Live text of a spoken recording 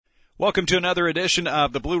Welcome to another edition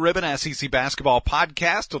of the Blue Ribbon SEC Basketball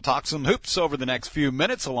Podcast. We'll talk some hoops over the next few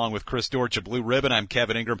minutes along with Chris Dortch of Blue Ribbon. I'm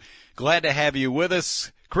Kevin Ingram. Glad to have you with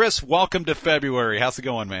us. Chris, welcome to February. How's it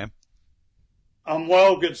going, man? I'm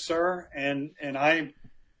well, good sir.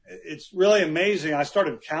 It's really amazing. I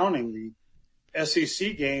started counting the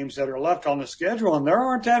SEC games that are left on the schedule, and there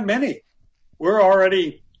aren't that many. We're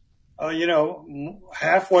already,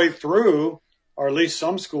 halfway through, or at least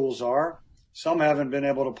some schools are. Some haven't been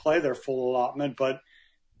able to play their full allotment, but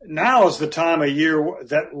now is the time of year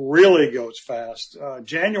that really goes fast.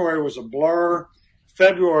 January was a blur.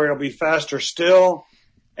 February will be faster still.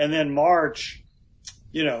 And then March,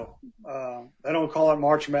 they don't call it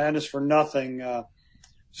March Madness for nothing.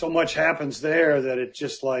 So much happens there that it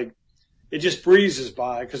just breezes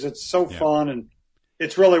by because it's so fun. And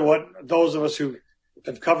it's really what those of us who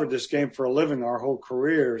have covered this game for a living our whole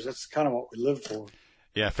careers, that's kind of what we live for.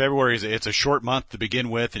 Yeah, February it's a short month to begin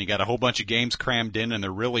with, and you got a whole bunch of games crammed in, and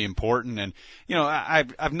they're really important. And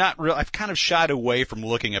I've kind of shied away from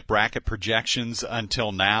looking at bracket projections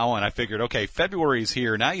until now, and I figured, okay, February's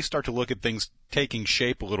here. Now you start to look at things taking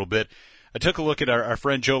shape a little bit. I took a look at our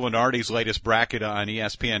friend Joe Lunardi's latest bracket on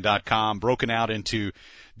ESPN.com, broken out into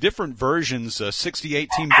different versions: a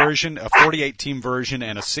 68-team version, a 48-team version,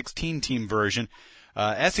 and a 16-team version.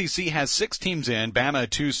 SEC has 6 teams in: Bama a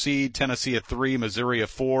 2 seed, Tennessee a 3, Missouri a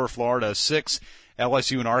 4, Florida a 6,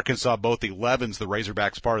 LSU and Arkansas both 11s. The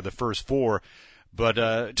Razorbacks part of the first 4. But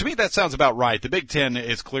to me, that sounds about right. The Big Ten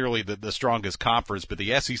is clearly the strongest conference, but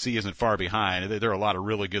the SEC isn't far behind. There are a lot of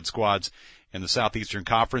really good squads in the Southeastern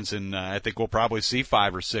Conference, and I think we'll probably see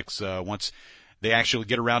 5 or 6 once they actually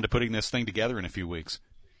get around to putting this thing together in a few weeks.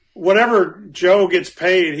 Whatever Joe gets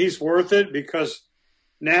paid, he's worth it because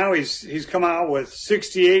now he's come out with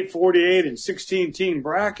 68, 48, and 16-team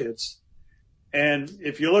brackets. And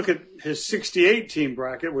if you look at his 68-team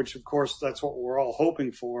bracket, which, of course, that's what we're all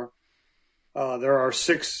hoping for, there are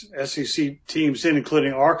 6 SEC teams in,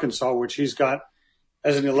 including Arkansas, which he's got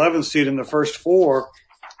as an 11th seed in the first 4.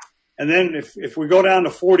 And then if we go down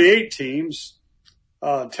to 48 teams,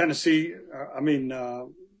 the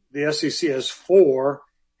SEC has 4,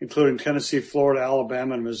 including Tennessee, Florida,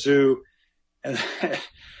 Alabama, and Mizzou. And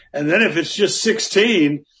then if it's just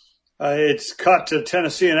 16, it's cut to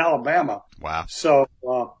Tennessee and Alabama. Wow. So,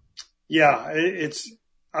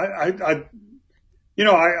 I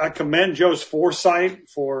commend Joe's foresight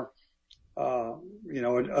for,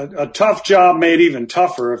 a tough job made even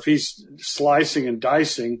tougher if he's slicing and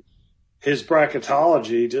dicing his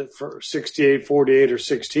bracketology for 68, 48, or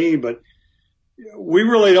 16. But we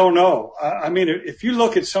really don't know. If you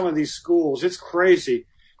look at some of these schools, it's crazy.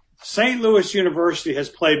 St. Louis University has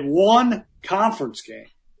played one conference game.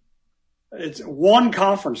 It's one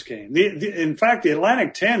conference game. In fact, the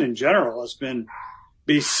Atlantic 10 in general has been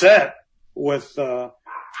beset with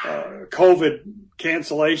COVID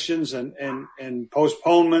cancellations and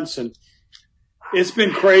postponements, and it's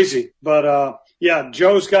been crazy. But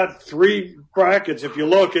Joe's got 3 brackets. If you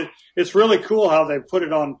look, it's really cool how they put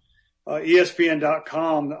it on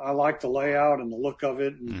ESPN.com. I like the layout and the look of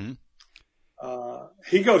it. And, mm-hmm.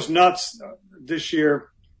 He goes nuts this year,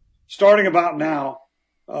 starting about now,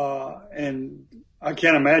 and I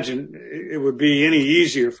can't imagine it would be any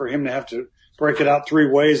easier for him to have to break it out 3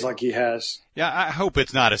 ways like he has. Yeah, I hope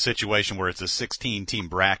it's not a situation where it's a 16-team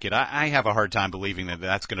bracket. I have a hard time believing that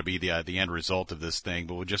that's going to be the end result of this thing,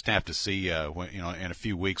 but we'll just have to see, in a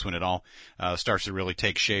few weeks when it all starts to really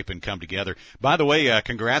take shape and come together. By the way,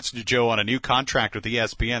 congrats to Joe on a new contract with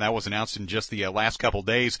ESPN. That was announced in just the last couple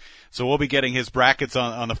days, so we'll be getting his brackets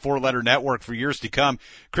on the 4-letter network for years to come.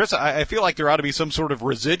 Chris, I feel like there ought to be some sort of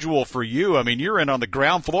residual for you. I mean, you're in on the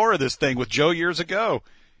ground floor of this thing with Joe years ago.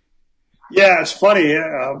 Yeah, it's funny.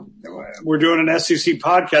 We're doing an SEC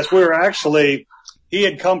podcast. He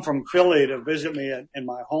had come from Philly to visit me in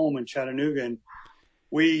my home in Chattanooga, and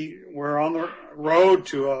we were on the road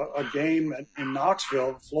to a game in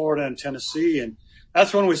Knoxville, Florida and Tennessee. And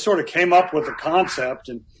that's when we sort of came up with the concept,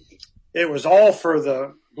 and it was all for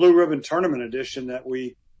the Blue Ribbon Tournament edition that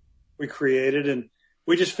we created. And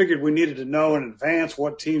we just figured we needed to know in advance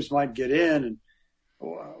what teams might get in. And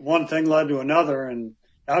one thing led to another, and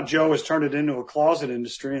now Joe has turned it into a closet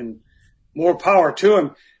industry, and more power to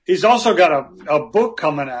him. He's also got a book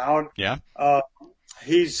coming out. Yeah.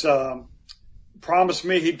 He's promised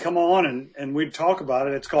me he'd come on and we'd talk about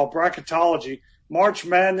it. It's called Bracketology, March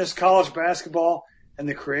Madness, College Basketball, and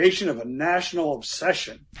the Creation of a National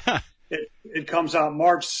Obsession. It comes out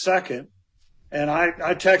March 2nd. And I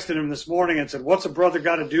texted him this morning and said, what's a brother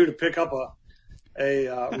got to do to pick up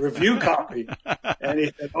a review copy? And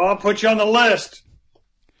he said, I'll put you on the list.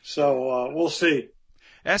 So we'll see.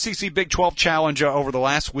 SEC Big 12 Challenge over the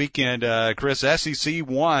last weekend, Chris. SEC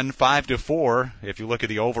won 5-4. If you look at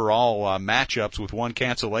the overall matchups with one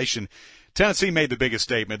cancellation, Tennessee made the biggest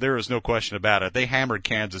statement. There is no question about it. They hammered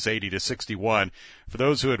Kansas 80-61. For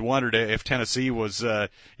those who had wondered if Tennessee was,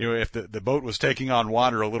 if the boat was taking on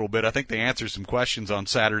water a little bit, I think they answered some questions on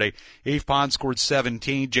Saturday. Yves Pons scored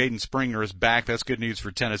 17. Jaden Springer is back. That's good news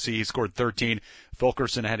for Tennessee. He scored 13.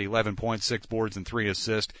 Fulkerson had 11 points, 6 boards, and 3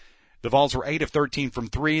 assists. The Vols were 8 of 13 from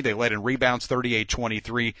 3. They led in rebounds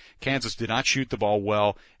 38-23. Kansas did not shoot the ball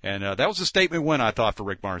well, and that was a statement win, I thought, for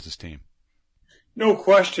Rick Barnes' team. No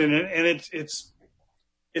question, and it's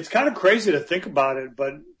kind of crazy to think about it,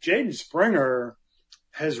 but Jaden Springer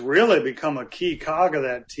has really become a key cog of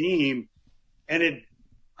that team, and it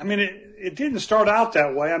didn't start out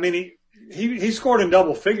that way. I mean, he scored in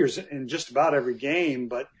double figures in just about every game,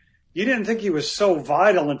 but you didn't think he was so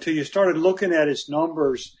vital until you started looking at his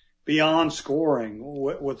numbers beyond scoring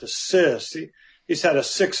with assists. He's had a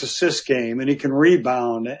 6-assist game, and he can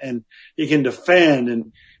rebound, and he can defend,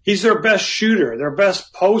 and he's their best shooter, their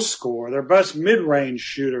best post scorer, their best mid-range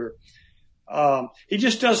shooter. He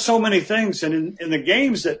just does so many things. And in the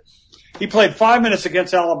games that he played 5 minutes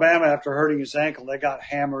against Alabama after hurting his ankle, they got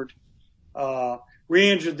hammered,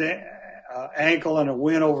 re-injured the ankle in a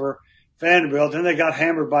win over Vanderbilt. Then they got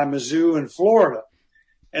hammered by Mizzou in Florida.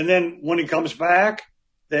 And then when he comes back,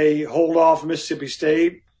 they hold off Mississippi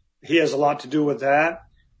State. He has a lot to do with that,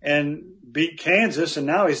 and beat Kansas, and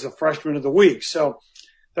now he's the freshman of the week. So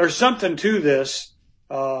there's something to this.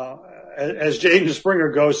 As Jaden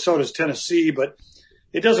Springer goes, so does Tennessee, but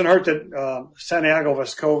it doesn't hurt that Santiago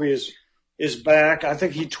Vescovi is back. I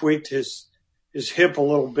think he tweaked his hip a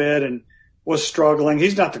little bit and was struggling.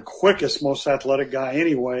 He's not the quickest, most athletic guy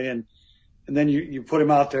anyway, and then you put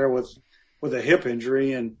him out there with a hip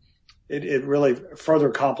injury, and it really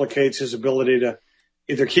further complicates his ability to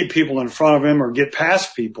either keep people in front of him or get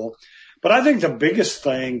past people. But I think the biggest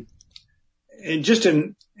thing, and just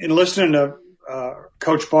in listening to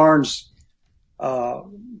Coach Barnes'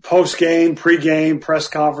 post-game, pre-game press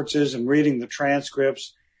conferences and reading the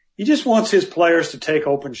transcripts, he just wants his players to take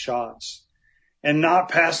open shots and not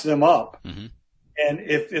pass them up. Mm-hmm. And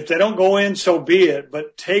if they don't go in, so be it,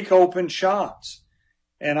 but take open shots.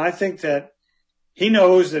 And I think that he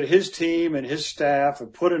knows that his team and his staff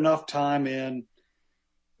have put enough time in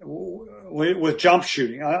with jump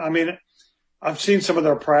shooting. I mean, I've seen some of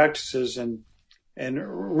their practices, and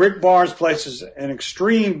Rick Barnes places an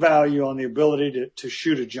extreme value on the ability to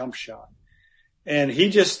shoot a jump shot. And he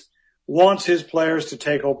just wants his players to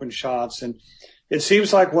take open shots. And it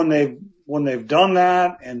seems like when they've done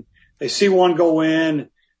that and they see one go in,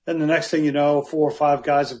 then the next thing you know, 4 or 5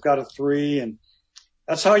 guys have got a three, and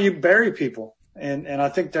that's how you bury people. And I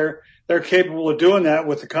think they're capable of doing that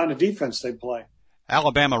with the kind of defense they play.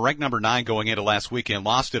 Alabama, ranked number 9 going into last weekend,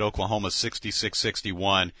 lost at Oklahoma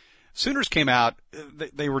 66-61. Sooners came out,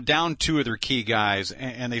 they were down 2 of their key guys,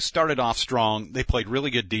 and they started off strong. They played really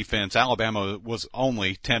good defense. Alabama was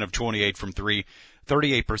only 10 of 28 from 3,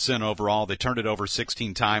 38% overall. They turned it over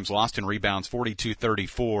 16 times, lost in rebounds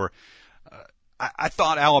 42-34. I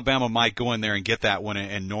thought Alabama might go in there and get that one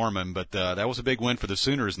in Norman, but that was a big win for the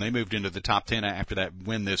Sooners, and they moved into the top 10 after that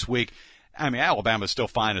win this week. I mean, Alabama's still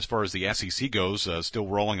fine as far as the SEC goes, still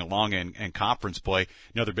rolling along in conference play.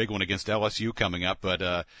 Another big one against LSU coming up, but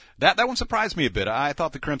that one surprised me a bit. I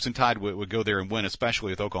thought the Crimson Tide would go there and win, especially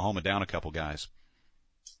with Oklahoma down a couple guys.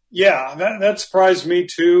 Yeah, that surprised me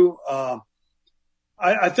too.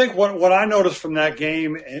 I think what I noticed from that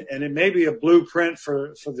game, and it may be a blueprint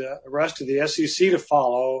for the rest of the SEC to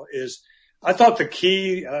follow, is I thought the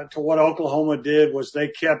key to what Oklahoma did was they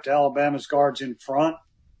kept Alabama's guards in front.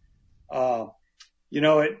 I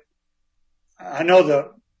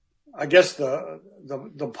guess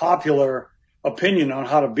the popular opinion on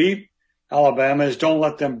how to beat Alabama is don't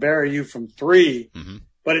let them bury you from 3. Mm-hmm.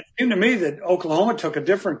 But it seemed to me that Oklahoma took a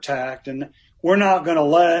different tact, and we're not going to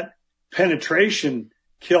let penetration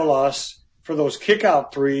kill us for those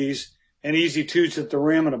kick-out threes and easy 2s at the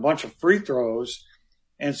rim and a bunch of free throws.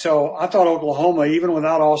 And so I thought Oklahoma, even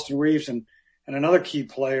without Austin Reeves and another key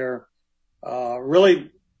player,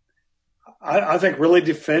 really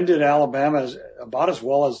defended Alabama about as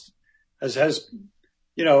well as has,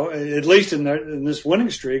 at least in this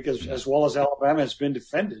winning streak, as well as Alabama has been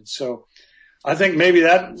defended. So I think maybe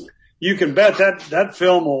that you can bet that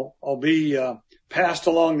film will be passed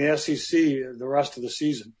along the SEC the rest of the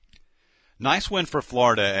season. Nice win for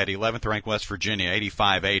Florida at 11th ranked West Virginia,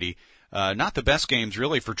 85-80. Not the best games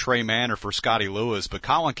really for Trey Mann or for Scotty Lewis, but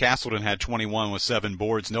Colin Castleton had 21 with 7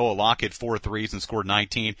 boards. Noah Lockett 4 threes and scored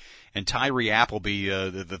 19. And Tyree Appleby,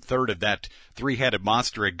 the third of that three-headed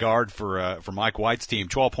monster at guard for Mike White's team,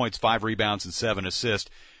 12 points, 5 rebounds, and 7 assists.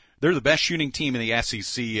 They're the best shooting team in the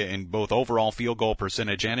SEC in both overall field goal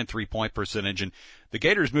percentage and in three-point percentage. And the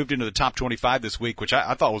Gators moved into the top 25 this week, which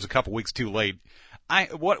I thought was a couple weeks too late.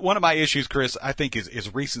 One of my issues, Chris, I think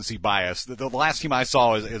is recency bias. The last team I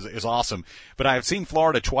saw is awesome, but I've seen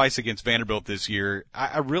Florida twice against Vanderbilt this year.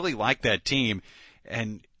 I really like that team,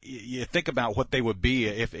 and you think about what they would be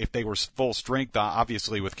if they were full strength,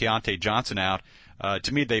 obviously with Keontae Johnson out.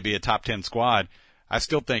 To me, they'd be a top 10 squad. I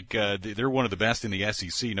still think they're one of the best in the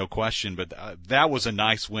SEC, no question, but that was a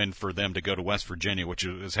nice win for them to go to West Virginia, which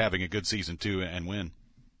is having a good season too, and win.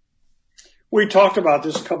 We talked about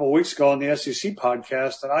this a couple of weeks ago on the SEC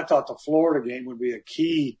podcast, and I thought the Florida game would be a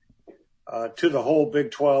key to the whole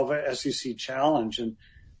Big 12 SEC challenge. And,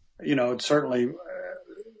 you know, it's certainly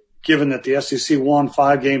given that the SEC won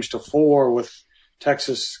 5-4 with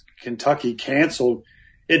Texas, Kentucky canceled,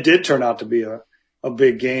 it did turn out to be a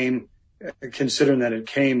big game, considering that it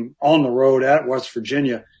came on the road at West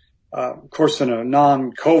Virginia. Of course, in a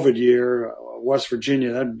non-COVID year, West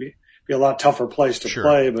Virginia, that'd be a lot tougher place to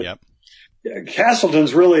play. But yep.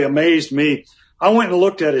 Castleton's really amazed me. I went and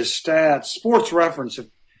looked at his stats. Sports Reference.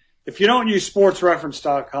 If you don't use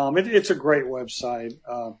sportsreference.com, it's a great website.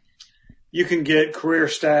 You can get career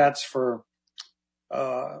stats for,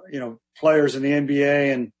 players in the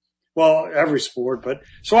NBA and, well, every sport. But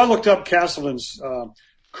so I looked up Castleton's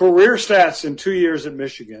career stats in 2 years at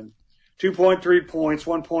Michigan: 2.3 points,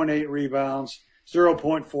 1.8 rebounds,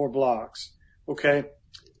 0.4 blocks. Okay.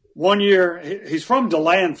 1 year, he's from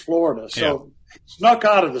DeLand, Florida, so he snuck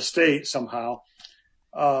out of the state somehow.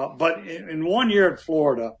 But in 1 year at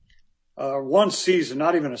Florida, one season,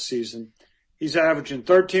 not even a season, he's averaging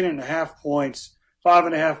 13.5 points,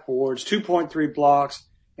 5.5 boards, 2.3 blocks,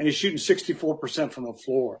 and he's shooting 64% from the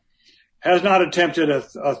floor. Has not attempted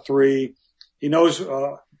a three. He knows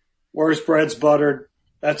where his bread's buttered.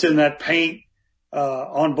 That's in that paint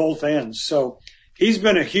on both ends. So he's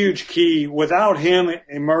been a huge key. Without him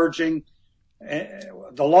emerging,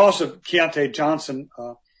 the loss of Keontae Johnson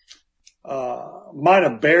might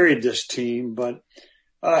have buried this team. But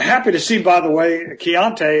happy to see, by the way,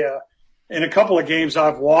 Keontae, in a couple of games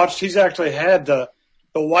I've watched, he's actually had the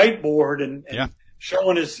whiteboard and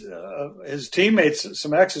showing his teammates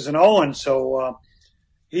some X's and O's. So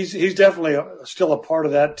he's definitely still a part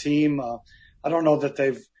of that team. I don't know that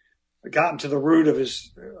they've gotten to the root of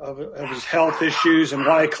his health issues and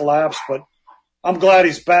why he collapsed, but I'm glad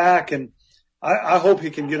he's back, and I hope he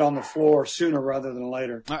can get on the floor sooner rather than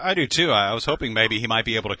later. I do too. I was hoping maybe he might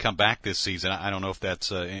be able to come back this season. I don't know if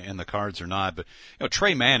that's in the cards or not, but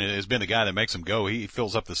Trey Mann has been the guy that makes him go. He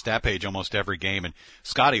fills up the stat page almost every game, and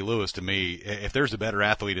Scotty Lewis, to me, if there's a better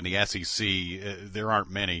athlete in the SEC, there aren't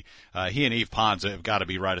many. He and Yves Pons have got to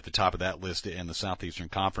be right at the top of that list in the Southeastern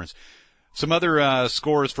Conference. Some other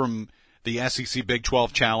scores from the SEC Big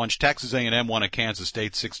 12 Challenge: Texas A&M won at Kansas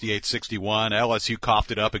State 68-61. LSU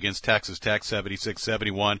coughed it up against Texas Tech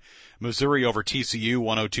 76-71. Missouri over TCU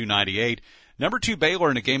 102-98. Number 2 Baylor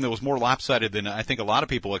in a game that was more lopsided than I think a lot of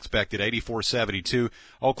people expected, 84-72.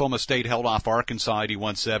 Oklahoma State held off Arkansas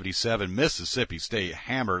 81-77. Mississippi State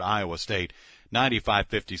hammered Iowa State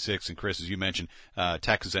 95-56. And Chris, as you mentioned,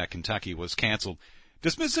 Texas at Kentucky was canceled.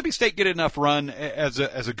 Does Mississippi State get enough run as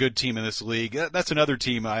a good team in this league? That's another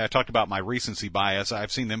team. I talked about my recency bias.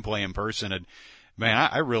 I've seen them play in person, and man,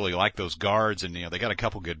 I really like those guards, and they got a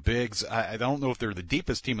couple good bigs. I don't know if they're the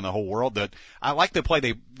deepest team in the whole world. That I like the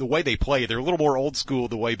way they play. They're a little more old school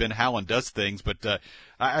the way Ben Howland does things, but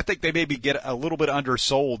I think they maybe get a little bit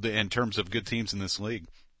undersold in terms of good teams in this league.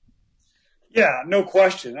 Yeah, no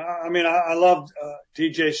question. I mean, I loved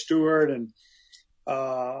DJ Stewart and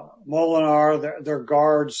Molinar. Their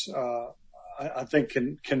guards, I think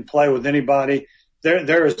can play with anybody.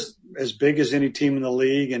 They're as big as any team in the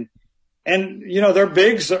league, and their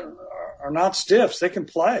bigs are not stiffs. They can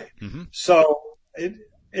play. Mm-hmm. So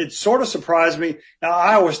it sort of surprised me. Now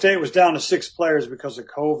Iowa State was down to 6 players because of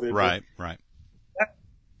COVID. Right.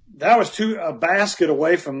 That was a basket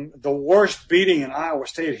away from the worst beating in Iowa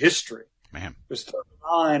State history. Man, it was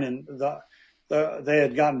 39, and they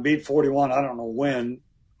had gotten beat 41. I don't know when.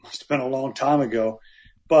 Must have been a long time ago.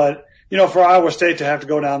 But, for Iowa State to have to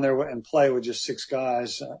go down there and play with just 6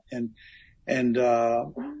 guys and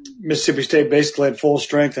Mississippi State basically had full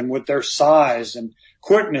strength, and with their size and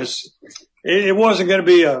quickness, it wasn't going to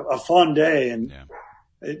be a fun day. And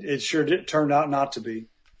it sure turned out not to be.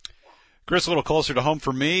 Chris, a little closer to home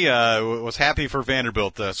for me. Was happy for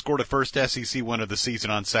Vanderbilt. Scored a first SEC win of the season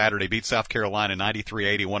on Saturday. Beat South Carolina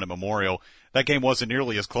 93-81 at Memorial. That game wasn't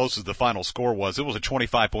nearly as close as the final score was. It was a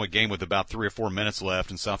 25-point game with about 3 or 4 minutes left,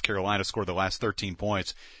 and South Carolina scored the last 13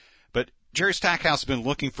 points. But Jerry Stackhouse has been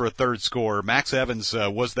looking for a third scorer. Max Evans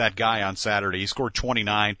was that guy on Saturday. He scored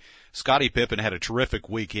 29. Scottie Pippen had a terrific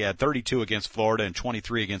week. He had 32 against Florida and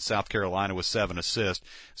 23 against South Carolina with 7 assists.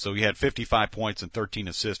 So he had 55 points and 13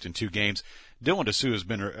 assists in 2 games. Dylan Disu has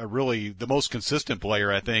been a really the most consistent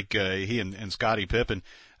player, I think, he and Scottie Pippen.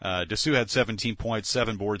 Disu had 17 points,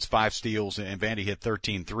 7 boards, 5 steals, and Vandy hit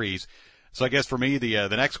 13 threes. So I guess for me, the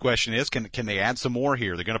next question is, can they add some more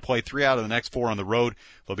here? They're going to play 3 out of the next 4 on the road.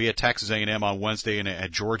 They'll be at Texas A&M on Wednesday and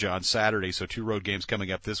at Georgia on Saturday, so 2 road games coming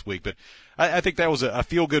up this week. But I think that was a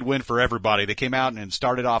feel-good win for everybody. They came out and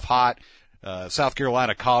started off hot. South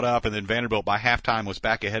Carolina caught up, and then Vanderbilt by halftime was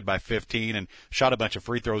back ahead by 15 and shot a bunch of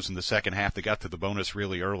free throws in the second half. They got to the bonus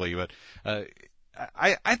really early. But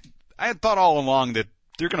I had thought all along that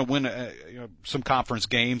they're going to win some conference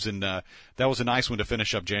games, and that was a nice one to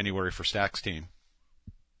finish up January for Stack's team.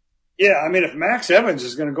 Yeah, I mean, if Max Evans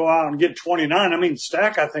is going to go out and get 29, I mean,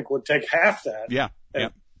 Stack, I think, would take half that. Yeah.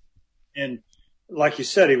 And like you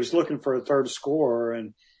said, he was looking for a third scorer,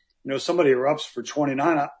 and, somebody erupts for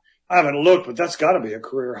 29. I haven't looked, but that's got to be a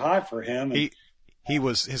career high for him. And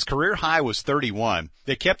his career high was 31.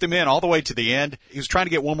 They kept him in all the way to the end. He was trying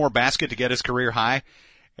to get one more basket to get his career high.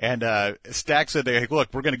 And Stack said,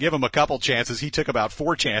 look, we're going to give him a couple chances. He took about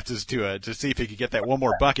 4 chances to see if he could get that one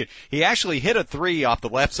more bucket. He actually hit a 3 off the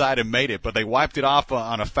left side and made it, but they wiped it off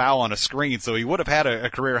on a foul on a screen. So he would have had a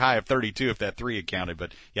career high of 32 if that 3 had counted.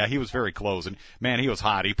 But, yeah, he was very close. And, man, he was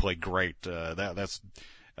hot. He played great. That's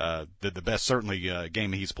the best, certainly,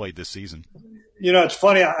 game he's played this season. It's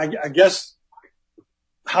funny. I guess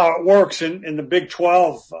how it works in the Big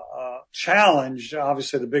 12 challenge,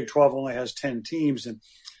 obviously the Big 12 only has 10 teams, and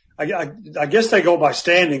I guess they go by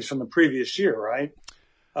standings from the previous year, right?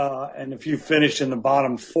 And if you finished in the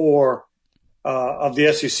bottom 4 of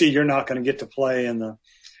the SEC, you're not going to get to play in the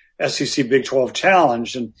SEC Big 12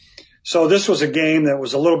 Challenge. And so this was a game that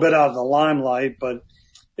was a little bit out of the limelight, but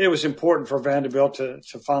it was important for Vanderbilt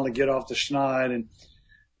to finally get off the schneid. And,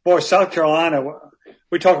 boy, South Carolina,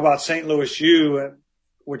 we talk about St. Louis U,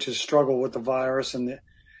 which has struggled with the virus, and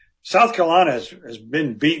South Carolina has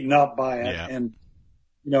been beaten up by it. Yeah. And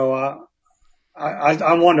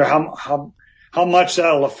I wonder how much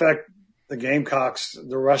that'll affect the Gamecocks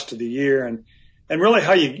the rest of the year, and really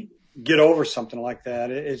how you get over something like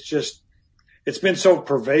that. It's been so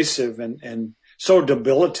pervasive and so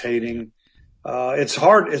debilitating. It's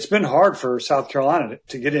hard. It's been hard for South Carolina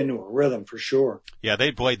to get into a rhythm for sure. Yeah,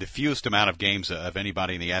 they played the fewest amount of games of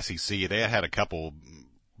anybody in the SEC. They had a couple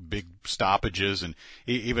big stoppages, and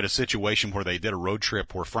even a situation where they did a road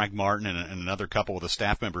trip where Frank Martin and another couple of the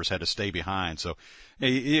staff members had to stay behind. So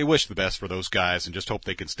you wish the best for those guys and just hope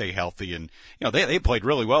they can stay healthy. And, they played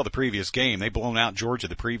really well the previous game. They blown out Georgia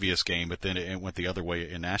the previous game, but then it went the other way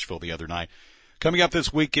in Nashville the other night. Coming up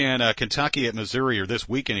this weekend, Kentucky at Missouri, or this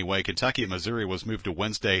week anyway, Kentucky at Missouri was moved to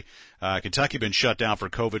Wednesday. Kentucky been shut down for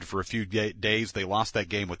COVID for a few days. They lost that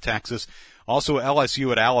game with Texas. Also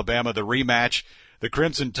LSU at Alabama, the rematch. The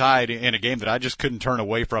Crimson Tide in a game that I just couldn't turn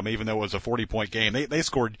away from, even though it was a 40-point game.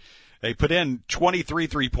 They put in 23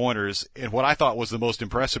 3-pointers in what I thought was the most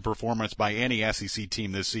impressive performance by any SEC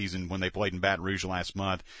team this season when they played in Baton Rouge last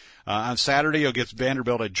month. On Saturday, it gets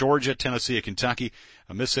Vanderbilt at Georgia, Tennessee at Kentucky,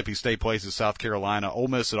 Mississippi State plays at South Carolina, Ole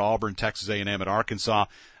Miss at Auburn, Texas A&M at Arkansas.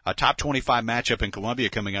 A top 25 matchup in Columbia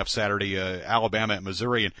coming up Saturday, Alabama at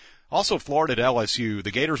Missouri, and also Florida at LSU. The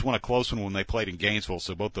Gators won a close one when they played in Gainesville,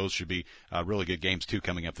 so both those should be really good games, too,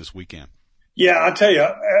 coming up this weekend. Yeah, I'll tell you,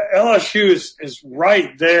 LSU is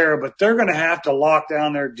right there, but they're going to have to lock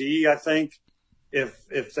down their D, I think,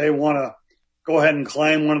 if they want to go ahead and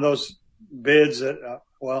claim one of those bids that,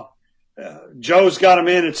 Joe's got them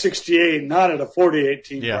in at 68, not at a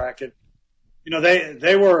 48-team bracket.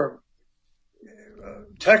 They were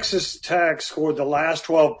Texas Tech scored the last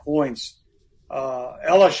 12 points.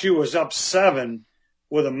 LSU was up 7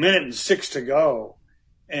 with 1:06 to go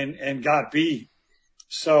and got beat.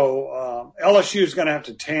 So LSU is going to have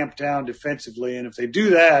to tamp down defensively, and if they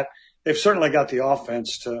do that, they've certainly got the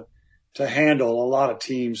offense to handle a lot of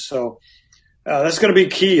teams. So that's going to be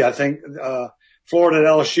key, I think, Florida at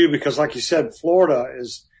LSU, because like you said, Florida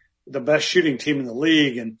is the best shooting team in the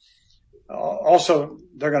league, and also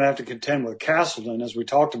they're going to have to contend with Castleton, as we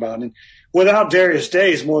talked about. And without Darius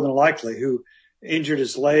Days, more than likely, who injured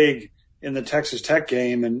his leg in the Texas Tech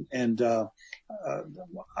game, and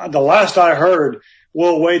the last I heard,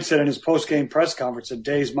 Will Wade said in his post-game press conference that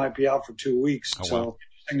Days might be out for 2 weeks. Oh, so wow.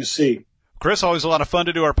 Interesting to see. Chris, always a lot of fun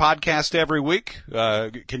to do our podcast every week.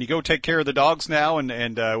 Can you go take care of the dogs now,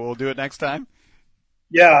 and we'll do it next time?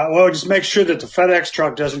 Yeah, well, just make sure that the FedEx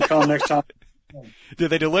truck doesn't come next time. Did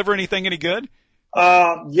they deliver anything any good?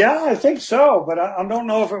 Yeah, I think so, but I don't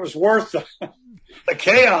know if it was worth the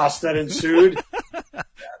chaos that ensued.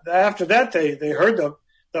 After that, they heard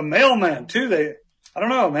the mailman too. I don't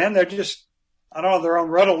know, man. They're just, I don't know, they're on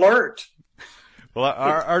red alert. Well,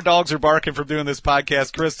 our dogs are barking from doing this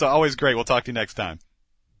podcast. Chris, always great. We'll talk to you next time.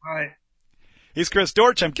 All right. He's Chris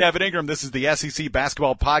Dortch. I'm Kevin Ingram. This is the SEC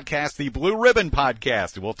Basketball Podcast, the Blue Ribbon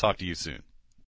Podcast, and we'll talk to you soon.